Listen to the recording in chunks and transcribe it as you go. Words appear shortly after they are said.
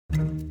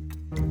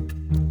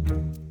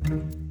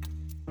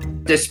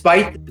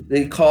Despite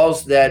the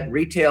calls that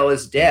retail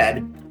is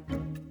dead,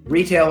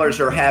 retailers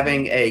are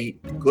having a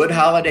good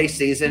holiday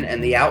season,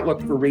 and the outlook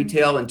for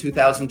retail in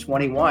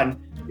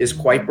 2021 is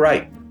quite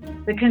bright.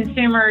 The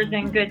consumer is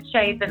in good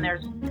shape and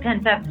there's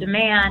pent-up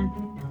demand.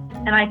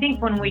 And I think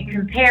when we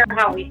compare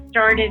how we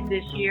started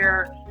this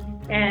year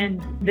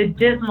and the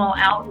dismal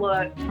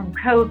outlook from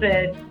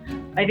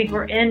COVID, I think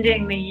we're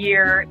ending the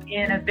year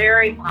in a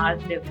very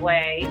positive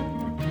way.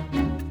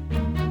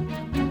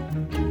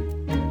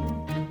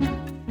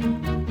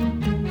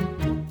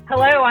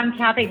 Hello, I'm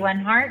Kathy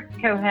Lenhart,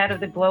 co-head of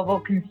the Global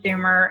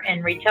Consumer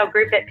and Retail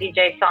Group at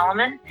PJ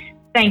Solomon.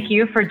 Thank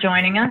you for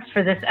joining us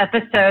for this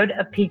episode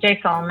of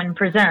PJ Solomon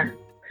Presents.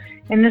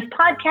 In this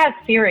podcast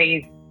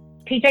series,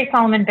 PJ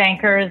Solomon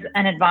bankers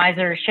and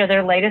advisors share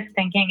their latest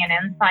thinking and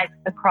insights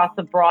across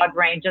a broad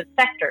range of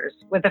sectors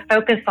with a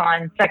focus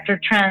on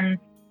sector trends,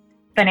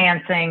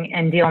 financing,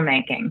 and deal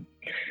making.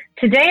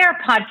 Today, our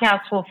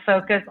podcast will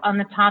focus on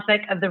the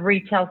topic of the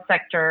retail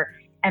sector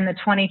and the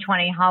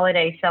 2020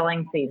 holiday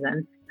selling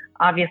season,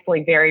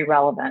 obviously very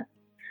relevant.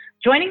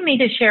 Joining me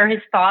to share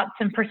his thoughts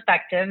and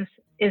perspectives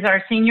is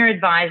our senior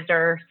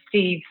advisor,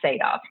 Steve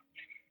Sadoff.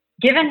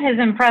 Given his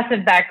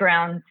impressive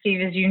background,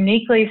 Steve is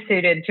uniquely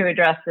suited to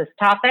address this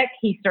topic.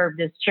 He served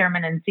as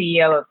chairman and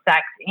CEO of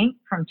Saks Inc.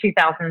 from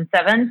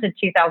 2007 to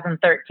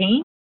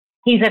 2013.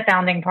 He's a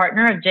founding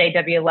partner of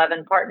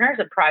JW11 Partners,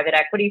 a private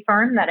equity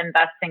firm that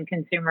invests in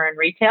consumer and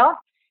retail.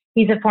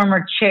 He's a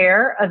former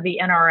chair of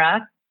the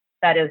NRF,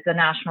 that is the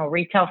National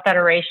Retail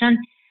Federation,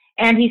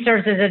 and he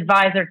serves as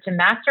advisor to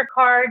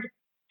MasterCard,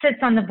 sits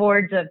on the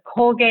boards of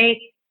Colgate,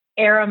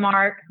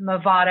 Aramark,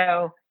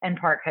 Movado, and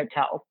Park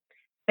Hotels.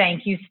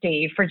 Thank you,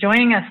 Steve, for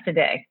joining us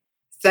today.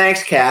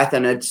 Thanks, Kath,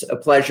 and it's a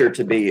pleasure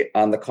to be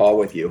on the call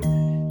with you.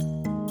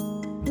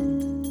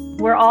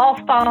 We're all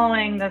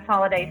following this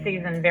holiday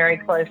season very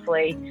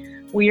closely.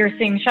 We are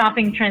seeing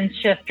shopping trends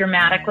shift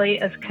dramatically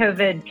as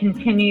COVID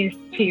continues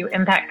to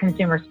impact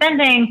consumer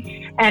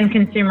spending and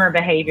consumer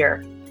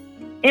behavior.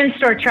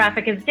 In-store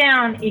traffic is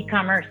down,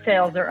 e-commerce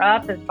sales are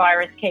up as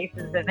virus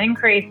cases have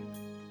increased,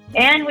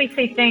 and we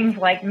see things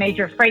like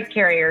major freight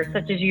carriers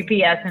such as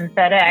UPS and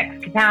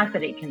FedEx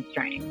capacity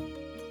constraints.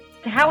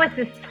 So how is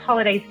this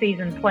holiday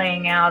season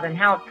playing out and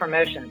how have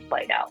promotions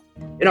played out?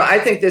 I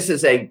think this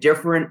is a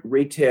different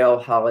retail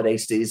holiday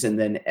season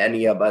than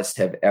any of us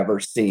have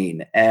ever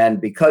seen. And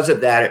because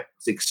of that,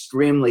 it's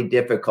extremely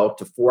difficult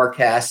to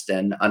forecast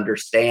and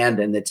understand,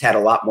 and it's had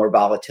a lot more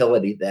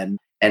volatility than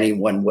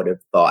anyone would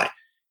have thought.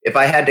 If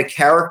I had to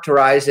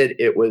characterize it,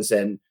 it was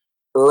an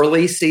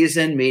early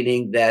season,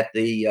 meaning that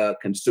the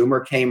consumer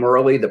came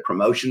early, the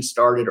promotion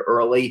started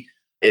early.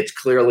 It's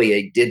clearly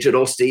a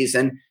digital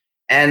season.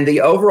 And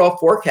the overall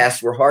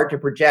forecasts were hard to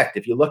project.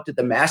 If you looked at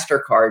the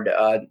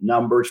MasterCard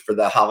numbers for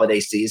the holiday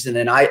season,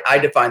 and I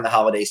define the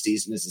holiday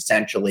season as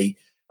essentially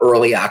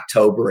early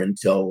October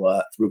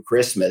until through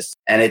Christmas.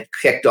 And it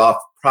kicked off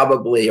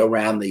probably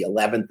around the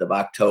 11th of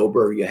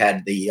October. You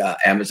had the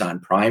Amazon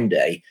Prime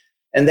Day.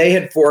 And they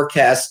had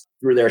forecast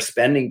through their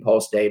spending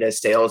pulse data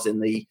sales in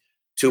the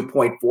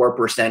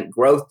 2.4%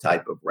 growth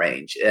type of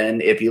range.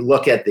 And if you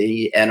look at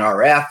the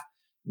NRF,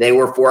 they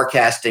were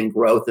forecasting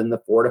growth in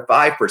the 4 to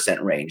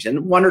 5% range.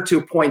 And 1 or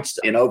 2 points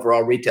in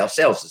overall retail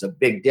sales is a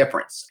big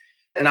difference.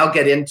 And I'll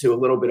get into a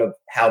little bit of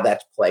how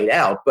that's played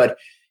out. But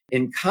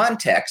in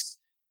context,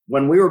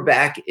 when we were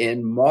back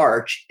in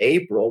March,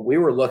 April, we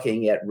were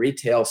looking at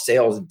retail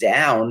sales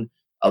down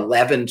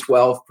 11,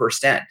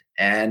 12%.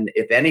 And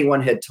if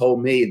anyone had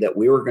told me that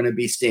we were going to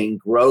be seeing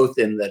growth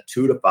in the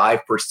 2 to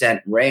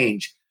 5%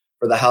 range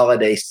for the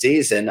holiday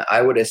season,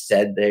 I would have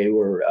said they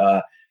were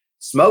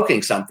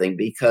smoking something,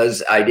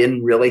 because I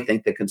didn't really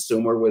think the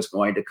consumer was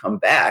going to come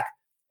back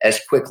as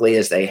quickly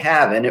as they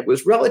have. And it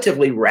was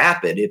relatively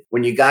rapid.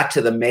 When you got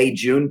to the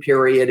May-June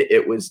period,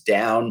 it was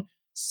down,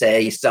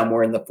 say,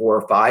 somewhere in the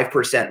 4 or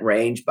 5%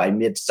 range. By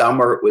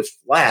midsummer, it was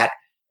flat.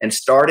 And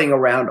starting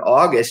around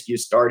August, you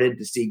started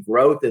to see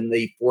growth in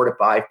the 4 to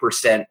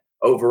 5%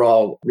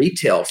 overall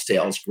retail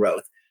sales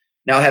growth.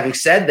 Now, having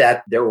said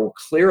that, there were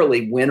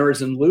clearly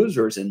winners and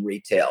losers in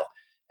retail,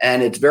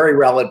 and it's very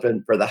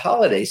relevant for the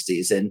holiday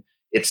season.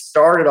 It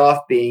started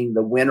off being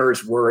the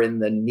winners were in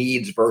the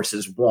needs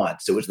versus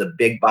wants. It was the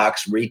big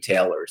box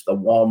retailers, the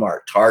Walmart,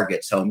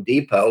 Targets, Home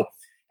Depot.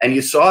 And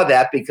you saw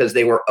that because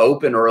they were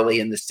open early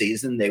in the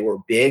season. They were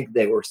big,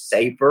 they were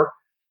safer,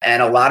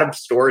 and a lot of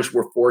stores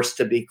were forced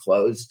to be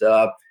closed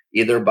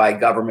either by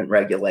government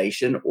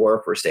regulation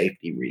or for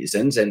safety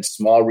reasons. And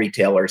small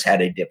retailers had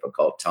a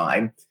difficult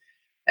time.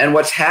 And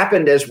what's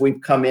happened as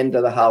we've come into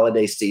the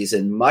holiday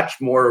season,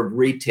 much more of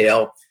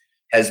retail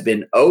has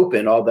been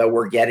open, although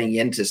we're getting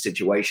into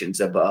situations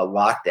of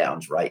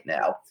lockdowns right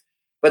now.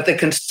 But the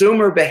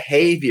consumer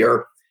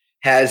behavior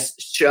has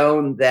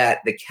shown that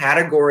the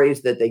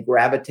categories that they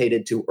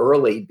gravitated to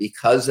early,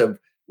 because of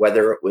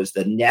whether it was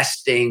the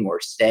nesting or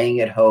staying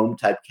at home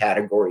type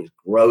categories,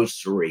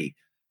 grocery,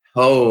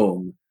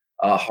 home,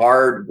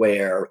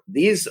 hardware,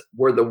 these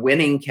were the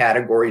winning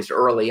categories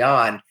early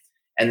on,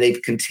 and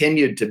they've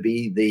continued to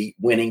be the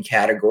winning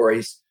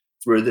categories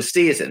through the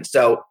season.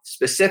 So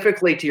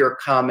specifically to your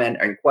comment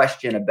and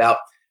question about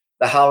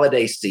the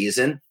holiday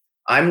season,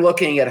 I'm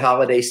looking at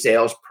holiday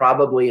sales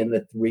probably in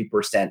the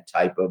 3%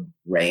 type of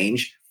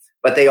range,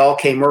 but they all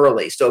came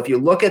early. So if you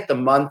look at the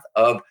month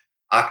of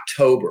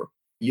October,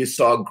 you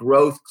saw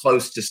growth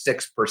close to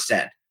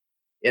 6%.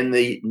 In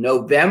the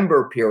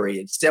November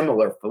period,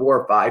 similar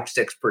 4, 5,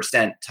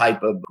 6%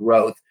 type of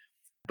growth.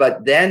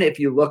 But then if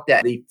you looked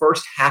at the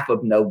first half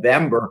of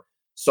November,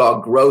 saw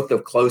growth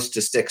of close to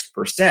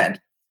 6%.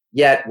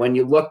 Yet when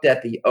you looked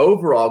at the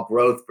overall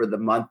growth for the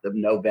month of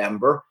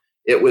November,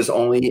 it was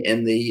only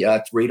in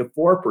the 3 to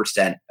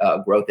 4%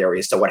 growth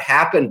area. So what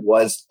happened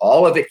was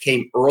all of it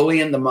came early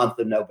in the month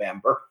of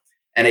November.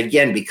 And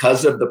again,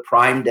 because of the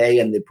Prime Day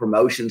and the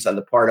promotions on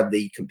the part of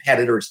the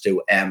competitors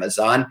to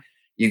Amazon,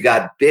 you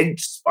got big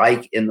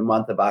spike in the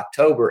month of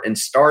October and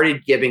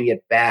started giving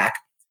it back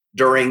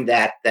during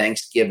that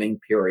Thanksgiving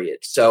period.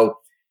 So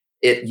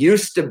it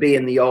used to be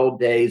in the old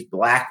days,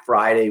 Black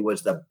Friday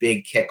was the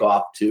big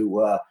kickoff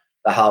to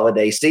the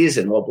holiday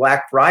season. Well,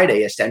 Black Friday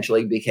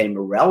essentially became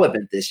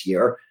irrelevant this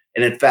year.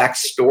 And in fact,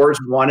 stores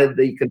wanted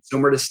the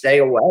consumer to stay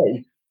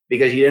away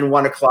because you didn't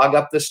want to clog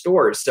up the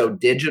stores. So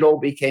digital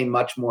became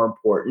much more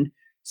important.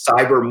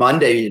 Cyber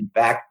Monday, in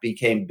fact,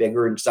 became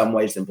bigger in some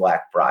ways than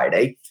Black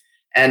Friday.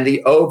 And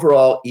the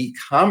overall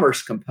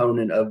e-commerce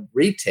component of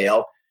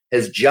retail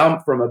has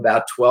jumped from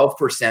about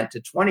 12%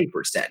 to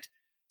 20%.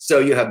 So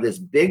you have this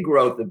big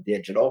growth of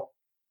digital.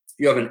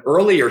 You have an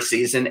earlier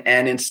season,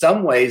 and in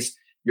some ways,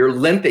 you're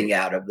limping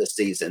out of the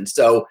season.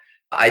 So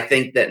I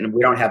think that, and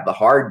we don't have the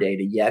hard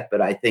data yet,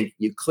 but I think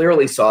you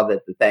clearly saw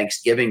that the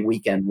Thanksgiving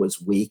weekend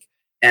was weak.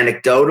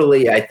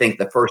 Anecdotally, I think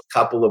the first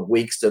couple of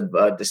weeks of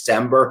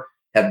December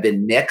have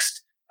been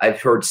mixed. I've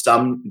heard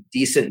some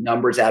decent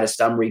numbers out of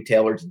some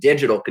retailers,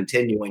 digital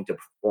continuing to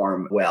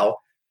perform well.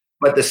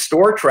 But the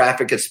store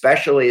traffic,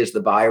 especially as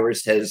the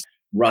virus has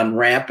run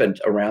rampant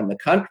around the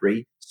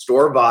country,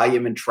 store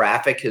volume and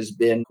traffic has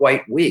been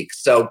quite weak.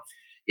 So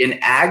in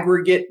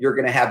aggregate, you're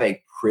going to have a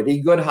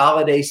pretty good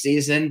holiday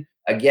season.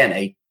 Again,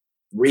 a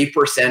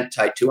 3%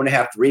 type,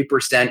 2.5%,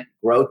 3%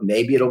 growth.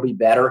 Maybe it'll be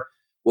better.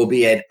 Will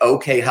be an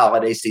okay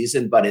holiday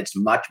season, but it's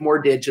much more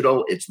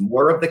digital. It's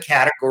more of the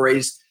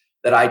categories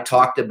that I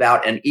talked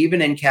about. And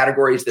even in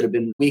categories that have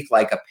been weak,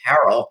 like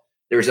apparel,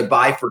 there's a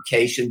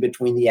bifurcation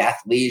between the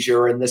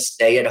athleisure and the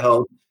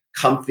stay-at-home,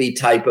 comfy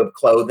type of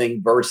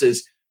clothing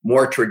versus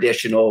more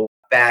traditional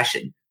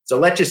fashion. So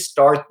let's just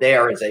start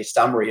there as a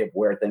summary of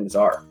where things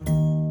are.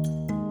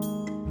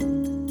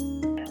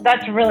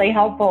 That's really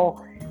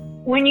helpful.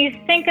 When you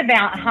think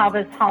about how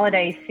this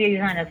holiday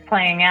season is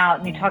playing out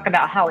and you talk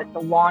about how it's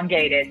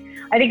elongated,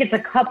 I think it's a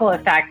couple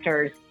of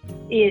factors.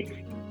 It's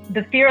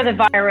the fear of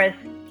the virus,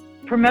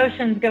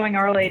 promotions going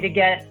early to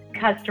get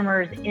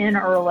customers in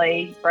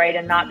early, right,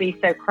 and not be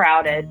so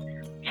crowded.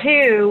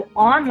 2,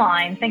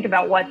 online, think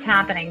about what's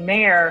happening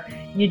there.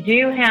 You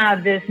do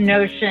have this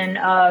notion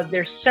of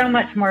there's so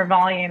much more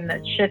volume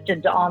that's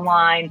shifted to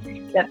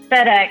online that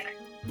FedEx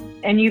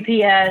and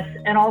UPS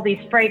and all these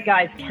freight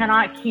guys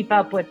cannot keep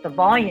up with the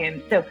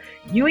volume. So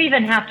you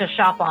even have to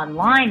shop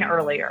online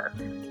earlier.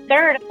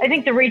 3rd, I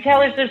think the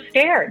retailers are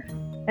scared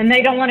and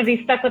they don't want to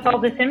be stuck with all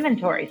this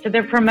inventory. So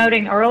they're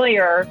promoting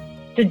earlier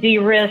to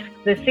de-risk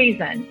the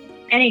season.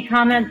 Any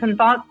comments and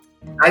thoughts?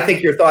 I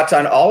think your thoughts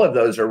on all of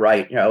those are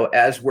right. You know,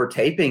 as we're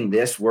taping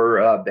this,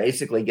 we're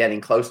basically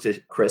getting close to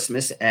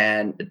Christmas,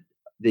 and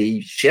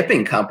the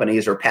shipping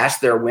companies are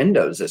past their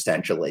windows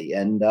essentially.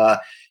 And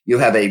you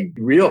have a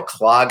real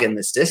clog in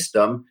the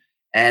system.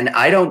 And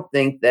I don't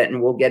think that,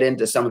 and we'll get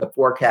into some of the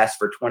forecasts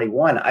for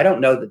 21, I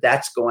don't know that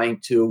that's going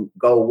to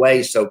go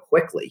away so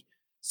quickly.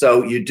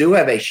 So you do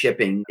have a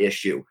shipping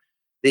issue.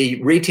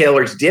 The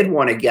retailers did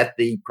want to get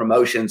the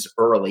promotions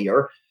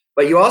earlier,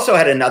 but you also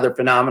had another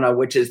phenomenon,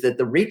 which is that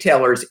the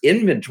retailers'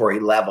 inventory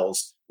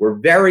levels were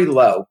very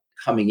low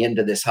coming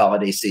into this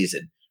holiday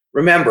season.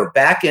 Remember,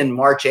 back in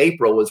March,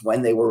 April was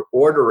when they were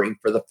ordering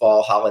for the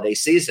fall holiday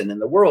season, and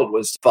the world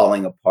was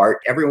falling apart.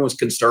 Everyone was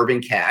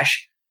conserving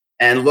cash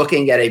and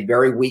looking at a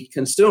very weak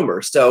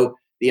consumer. So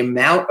the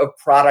amount of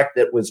product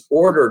that was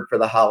ordered for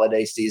the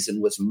holiday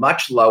season was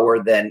much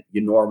lower than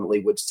you normally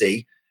would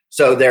see.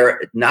 So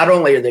they're not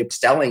only are they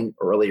selling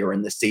earlier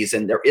in the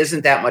season, there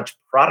isn't that much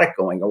product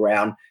going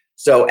around.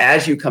 So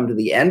as you come to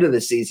the end of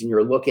the season,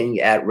 you're looking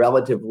at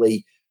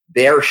relatively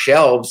bare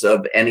shelves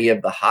of any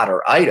of the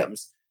hotter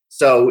items.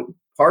 So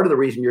part of the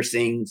reason you're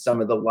seeing some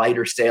of the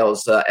lighter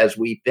sales as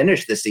we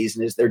finish the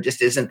season is there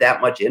just isn't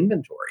that much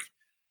inventory.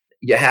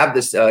 You have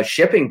this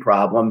shipping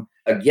problem,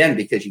 again,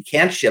 because you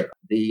can't ship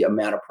the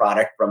amount of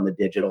product from the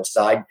digital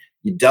side.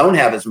 You don't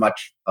have as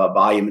much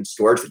volume in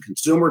stores. The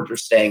consumers are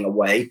staying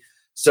away.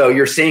 So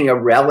you're seeing a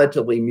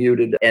relatively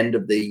muted end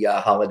of the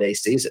holiday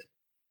season.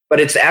 But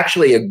it's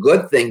actually a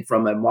good thing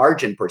from a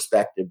margin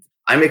perspective.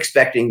 I'm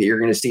expecting that you're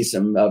going to see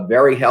some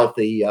very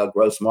healthy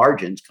gross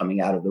margins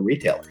coming out of the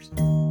retailers.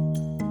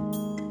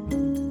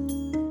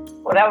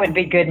 Well, that would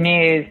be good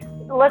news.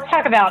 Let's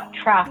talk about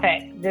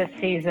traffic this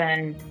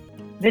season.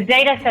 The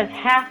data says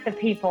half the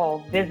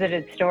people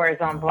visited stores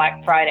on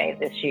Black Friday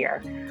this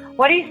year.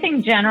 What are you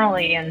seeing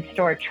generally in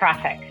store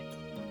traffic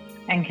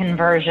and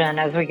conversion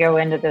as we go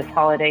into this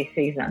holiday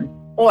season?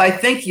 Well, I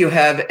think you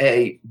have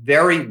a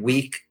very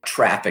weak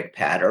traffic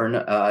pattern.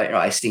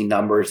 I see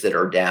numbers that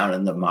are down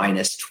in the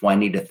minus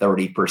 20 to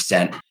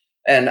 30%.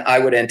 And I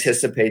would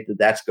anticipate that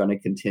that's going to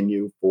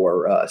continue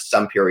for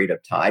some period of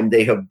time.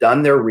 They have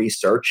done their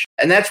research.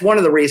 And that's one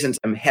of the reasons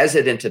I'm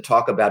hesitant to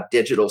talk about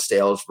digital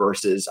sales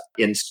versus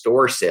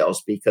in-store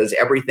sales, because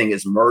everything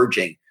is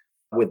merging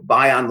with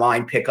buy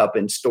online, pick up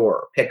in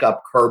store, pick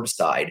up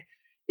curbside.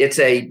 It's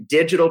a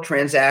digital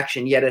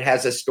transaction, yet it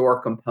has a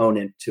store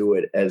component to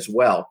it as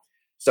well.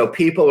 So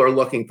people are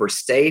looking for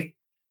safe,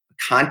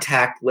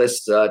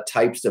 contactless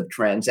types of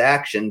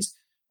transactions,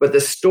 but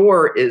the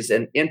store is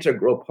an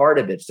integral part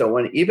of it.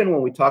 So even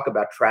when we talk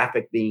about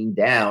traffic being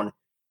down,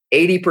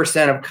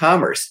 80% of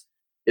commerce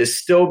is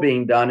still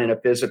being done in a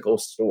physical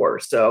store.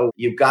 So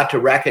you've got to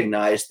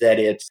recognize that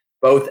it's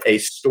both a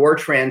store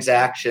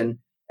transaction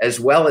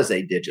as well as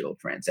a digital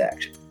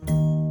transaction.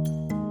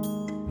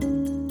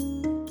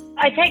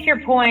 I take your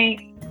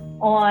point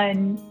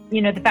on,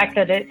 the fact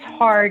that it's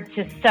hard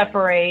to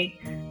separate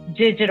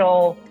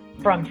digital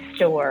from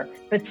store,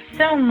 but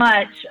so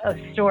much of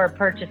store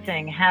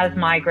purchasing has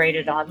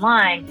migrated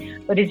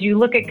online. But as you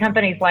look at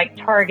companies like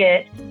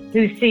Target,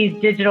 who sees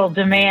digital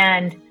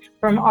demand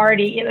from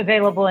already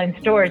available in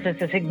stores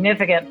as a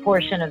significant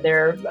portion of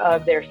their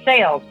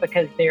sales,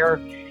 because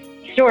their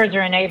stores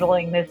are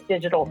enabling this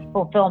digital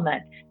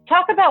fulfillment.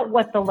 Talk about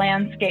what the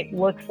landscape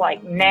looks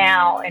like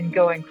now and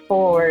going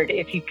forward,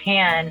 if you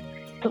can.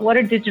 So what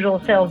do digital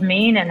sales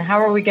mean, and how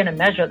are we going to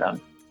measure them?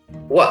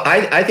 Well,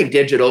 I think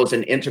digital is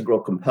an integral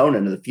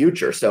component of the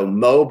future. So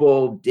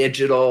mobile,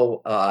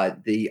 digital,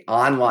 the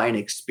online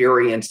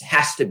experience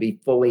has to be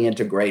fully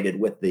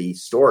integrated with the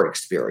store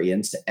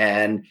experience.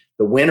 And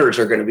the winners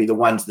are going to be the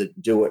ones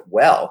that do it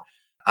well.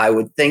 I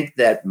would think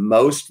that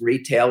most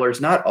retailers,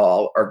 not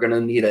all, are going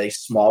to need a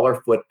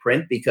smaller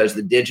footprint because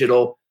the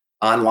digital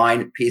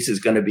online piece is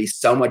going to be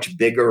so much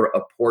bigger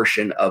a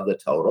portion of the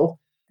total.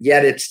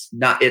 Yet it's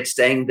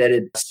saying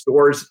that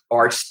stores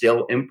are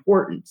still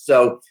important.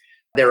 So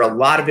there are a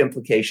lot of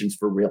implications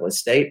for real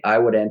estate. I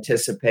would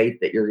anticipate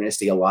that you're going to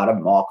see a lot of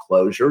mall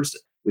closures.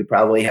 We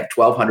probably have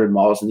 1,200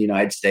 malls in the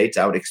United States.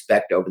 I would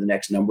expect over the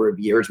next number of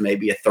years,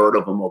 maybe a third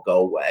of them will go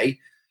away.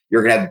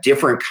 You're going to have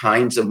different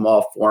kinds of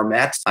mall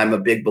formats. I'm a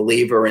big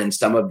believer in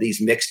some of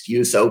these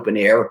mixed-use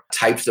open-air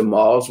types of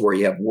malls where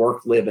you have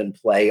work, live, and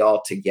play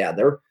all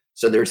together.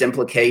 So there's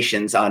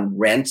implications on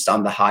rents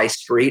on the high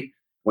street.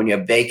 When you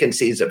have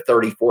vacancies of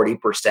 30,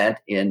 40%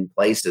 in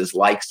places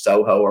like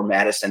Soho or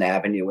Madison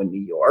Avenue in New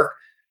York,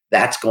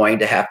 that's going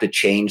to have to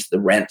change the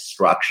rent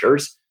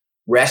structures.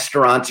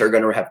 Restaurants are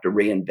going to have to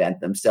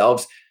reinvent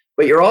themselves.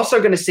 But you're also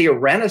going to see a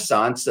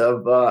renaissance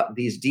of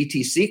these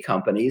DTC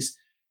companies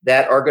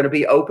that are going to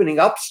be opening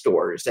up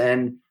stores.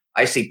 And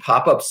I see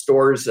pop-up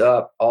stores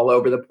all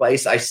over the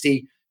place. I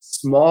see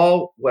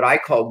small, what I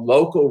call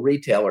local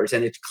retailers.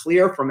 And it's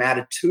clear from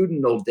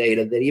attitudinal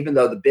data that even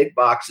though the big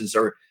boxes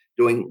are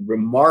doing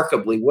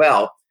remarkably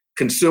well,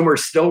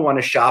 consumers still want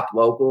to shop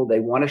local. They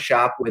want to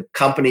shop with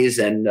companies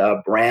and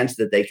brands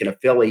that they can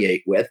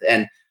affiliate with.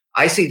 And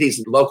I see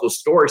these local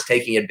stores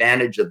taking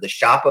advantage of the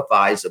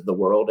Shopifys of the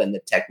world and the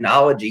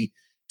technology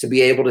to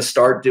be able to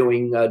start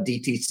doing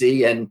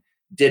DTC and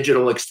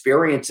digital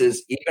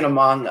experiences, even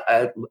among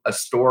a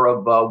store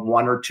of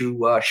one or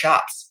two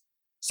shops.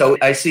 So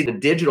I see the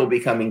digital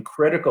becoming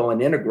critical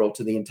and integral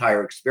to the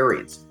entire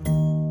experience.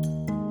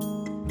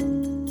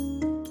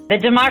 The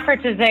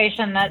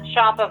democratization that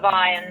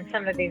Shopify and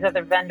some of these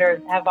other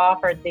vendors have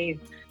offered these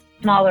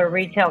smaller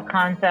retail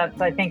concepts,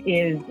 I think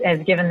has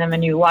given them a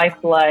new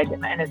lifeblood,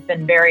 and it's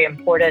been very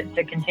important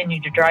to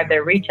continue to drive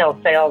their retail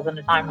sales in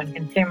a time when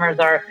consumers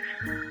are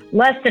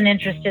less than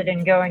interested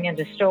in going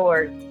into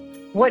stores.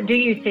 What do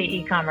you see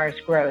e-commerce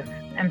growth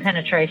and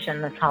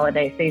penetration this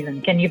holiday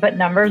season? Can you put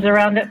numbers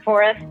around it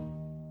for us?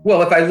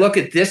 Well, if I look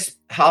at this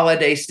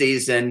holiday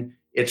season,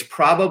 it's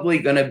probably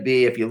going to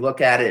be, if you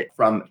look at it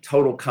from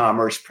total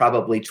commerce,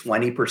 probably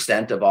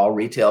 20% of all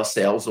retail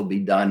sales will be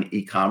done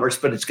e-commerce,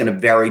 but it's going to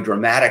vary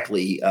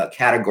dramatically.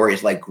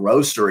 Categories like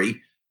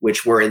grocery,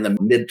 which were in the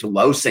mid to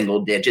low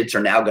single digits,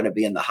 are now going to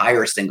be in the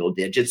higher single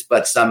digits.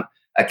 But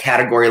a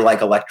category like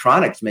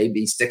electronics may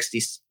be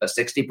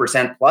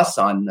 60% plus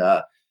on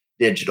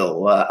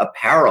digital.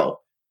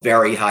 Apparel,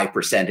 very high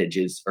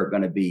percentages are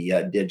going to be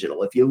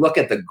digital. If you look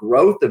at the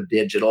growth of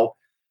digital,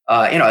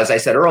 as I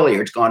said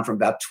earlier, it's gone from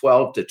about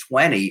 12 to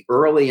 20.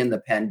 Early in the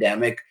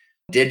pandemic,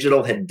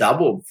 digital had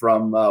doubled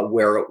from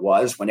where it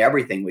was when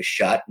everything was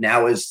shut.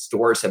 Now, as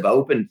stores have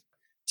opened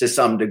to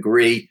some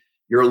degree,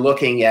 you're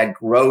looking at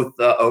growth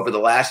over the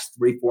last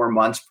 3-4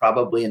 months,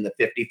 probably in the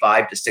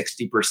 55 to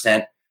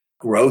 60%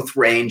 growth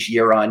range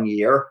year on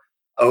year.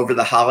 Over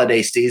the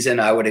holiday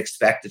season, I would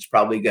expect it's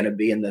probably going to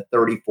be in the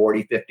 30,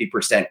 40,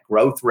 50%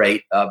 growth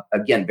rate,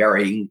 again,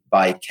 varying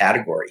by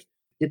category.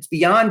 It's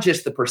beyond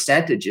just the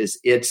percentages.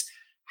 It's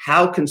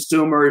how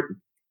consumer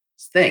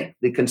think.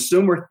 The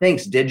consumer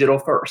thinks digital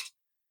first.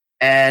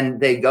 And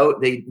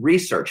they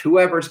research.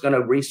 Whoever's going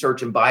to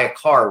research and buy a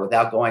car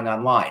without going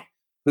online?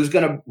 Who's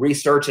going to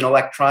research an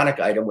electronic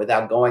item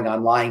without going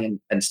online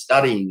and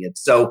studying it?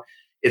 So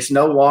it's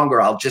no longer,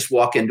 I'll just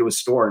walk into a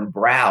store and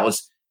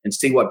browse and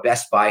see what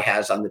Best Buy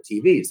has on the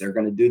TVs. They're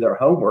going to do their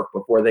homework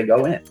before they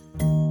go in.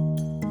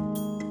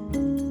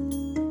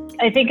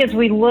 I think as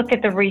we look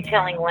at the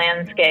retailing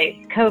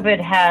landscape, COVID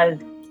has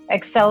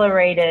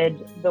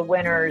accelerated the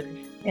winners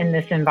in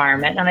this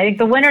environment. And I think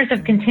the winners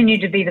have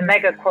continued to be the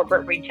mega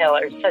corporate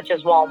retailers such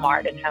as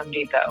Walmart and Home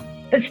Depot.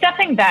 But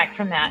stepping back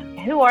from that,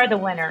 who are the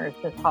winners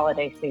this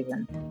holiday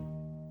season?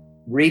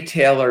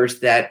 Retailers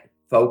that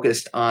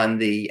focused on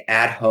the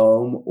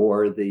at-home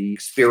or the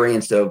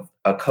experience of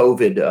a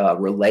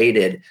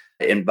COVID-related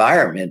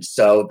environment.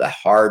 So the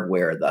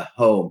hardware, the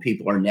home,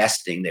 people are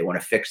nesting, they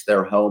want to fix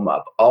their home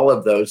up. All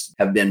of those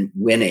have been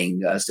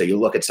winning. So you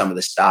look at some of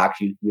the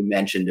stocks, you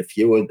mentioned a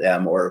few of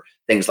them, or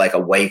things like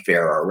a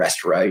Wayfair or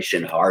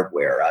Restoration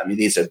Hardware. I mean,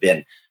 these have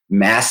been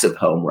massive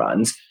home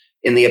runs.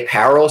 In the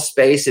apparel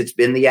space, it's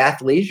been the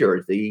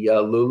athleisure, the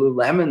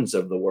Lululemons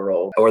of the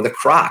world, or the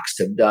Crocs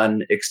have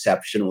done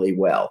exceptionally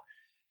well.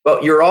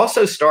 But you're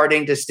also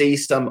starting to see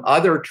some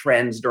other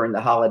trends during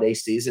the holiday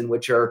season,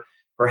 which are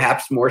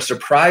perhaps more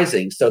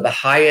surprising. So the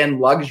high-end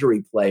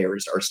luxury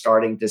players are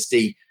starting to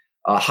see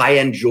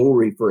high-end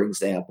jewelry, for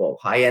example.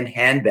 High-end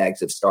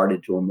handbags have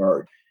started to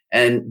emerge.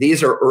 And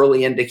these are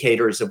early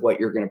indicators of what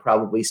you're going to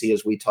probably see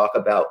as we talk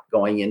about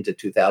going into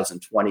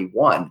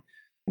 2021.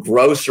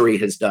 Grocery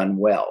has done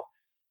well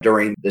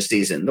during the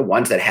season. The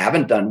ones that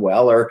haven't done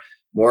well are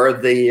more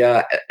of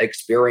the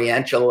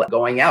experiential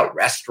going out,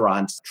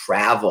 restaurants,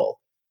 travel,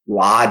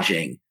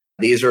 lodging.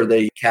 These are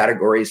the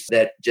categories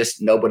that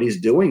just nobody's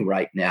doing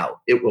right now.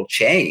 It will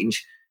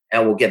change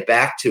and we'll get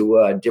back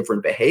to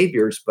different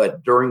behaviors.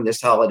 But during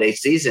this holiday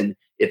season,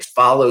 it's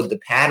followed the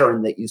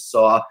pattern that you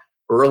saw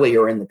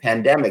earlier in the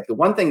pandemic. The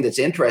one thing that's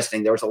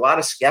interesting, there was a lot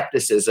of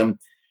skepticism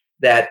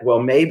that, well,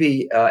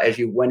 maybe as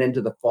you went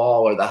into the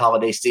fall or the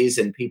holiday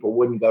season, people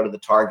wouldn't go to the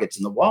Targets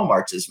and the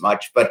Walmarts as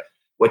much. But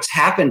what's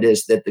happened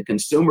is that the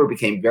consumer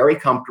became very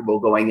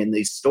comfortable going in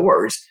these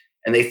stores,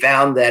 and they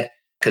found that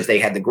because they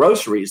had the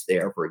groceries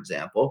there, for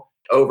example,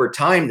 over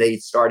time, they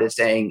started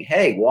saying,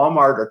 hey,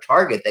 Walmart or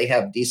Target, they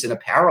have decent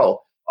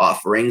apparel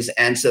offerings.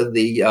 And so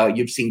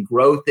you've seen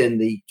growth in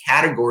the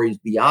categories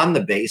beyond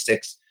the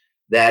basics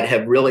that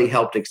have really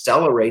helped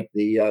accelerate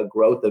the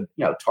growth of,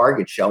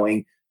 Target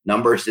showing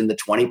numbers in the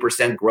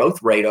 20%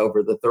 growth rate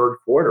over the third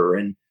quarter,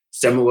 and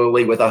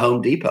similarly with a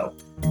Home Depot.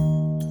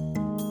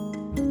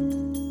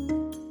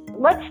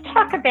 Let's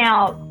talk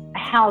about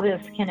how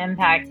this can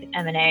impact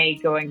M&A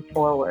going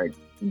forward.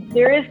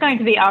 There is going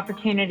to be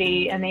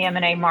opportunity in the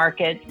M&A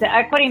markets. The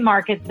equity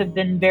markets have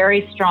been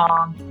very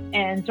strong,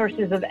 and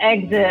sources of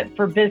exit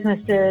for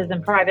businesses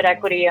and private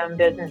equity-owned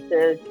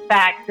businesses,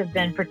 SPACs, have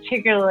been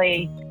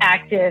particularly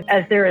active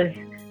as there is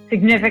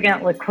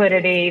significant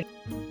liquidity.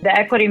 The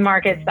equity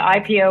markets, the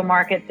IPO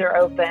markets are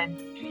open.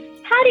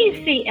 How do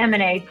you see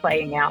M&A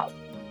playing out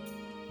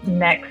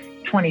next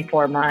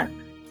 24 months?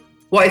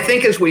 Well, I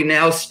think as we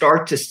now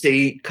start to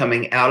see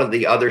coming out of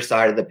the other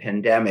side of the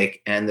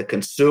pandemic and the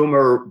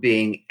consumer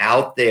being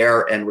out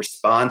there and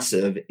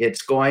responsive,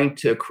 it's going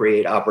to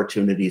create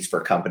opportunities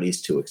for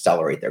companies to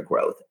accelerate their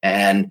growth.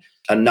 And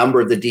a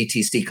number of the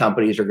DTC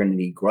companies are going to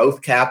need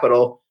growth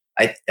capital.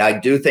 I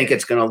do think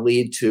it's going to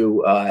lead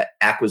to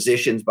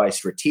acquisitions by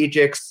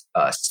strategics,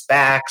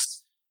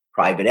 SPACs,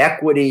 private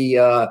equity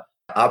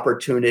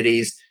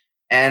opportunities.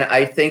 And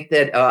I think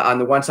that on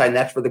the one side,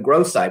 that's for the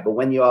growth side. But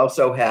when you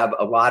also have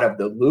a lot of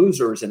the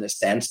losers, in a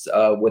sense,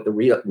 with the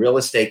real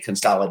estate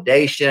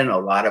consolidation, a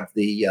lot of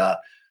the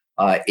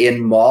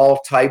in-mall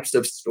types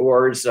of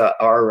stores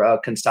are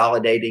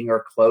consolidating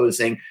or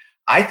closing.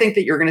 I think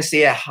that you're going to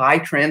see a high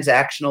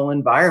transactional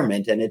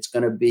environment, and it's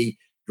going to be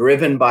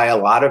driven by a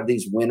lot of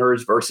these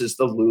winners versus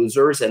the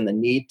losers and the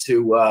need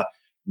to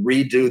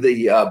redo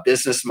the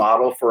business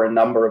model for a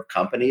number of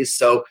companies.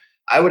 So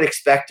I would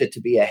expect it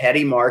to be a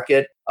heady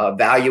market.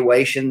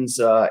 Valuations,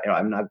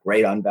 I'm not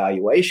great on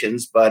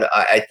valuations, but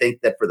I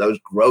think that for those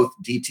growth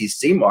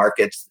DTC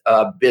markets,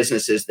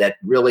 businesses that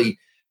really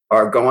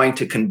are going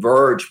to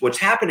converge, what's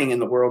happening in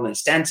the world in a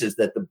sense is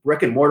that the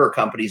brick and mortar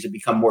companies have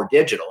become more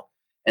digital.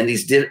 And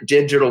these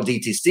digital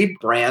DTC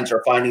brands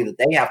are finding that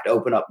they have to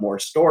open up more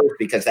stores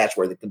because that's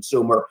where the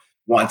consumer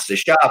wants to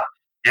shop.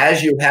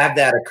 As you have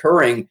that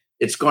occurring,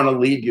 it's going to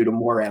lead you to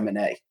more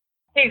M&A. I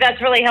think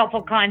that's really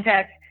helpful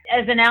context.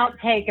 As an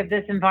outtake of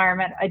this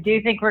environment, I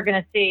do think we're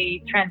going to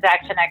see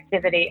transaction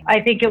activity. I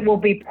think it will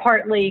be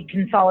partly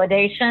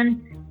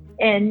consolidation.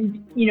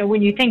 And,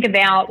 when you think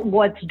about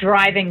what's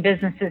driving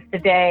businesses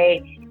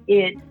today,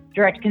 it's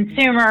direct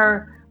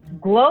consumer.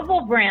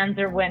 Global brands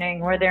are winning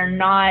where they're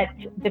not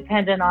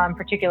dependent on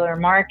particular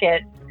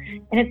markets.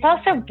 And it's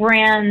also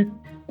brands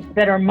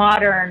that are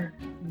modern,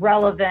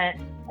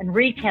 relevant, and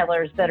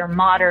retailers that are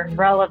modern,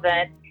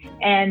 relevant,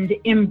 and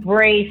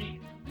embrace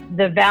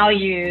the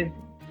values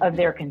of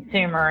their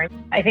consumer.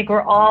 I think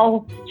we're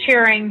all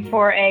cheering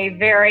for a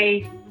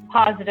very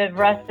positive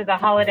rest of the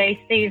holiday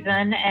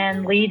season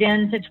and lead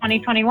into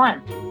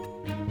 2021.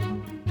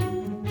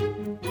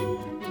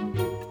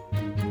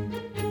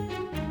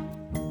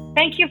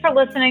 Thank you for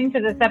listening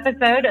to this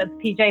episode of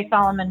PJ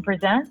Solomon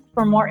Presents.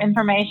 For more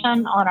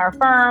information on our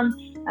firm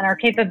and our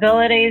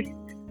capabilities,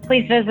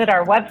 please visit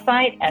our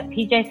website at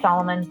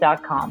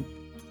pjsolomon.com.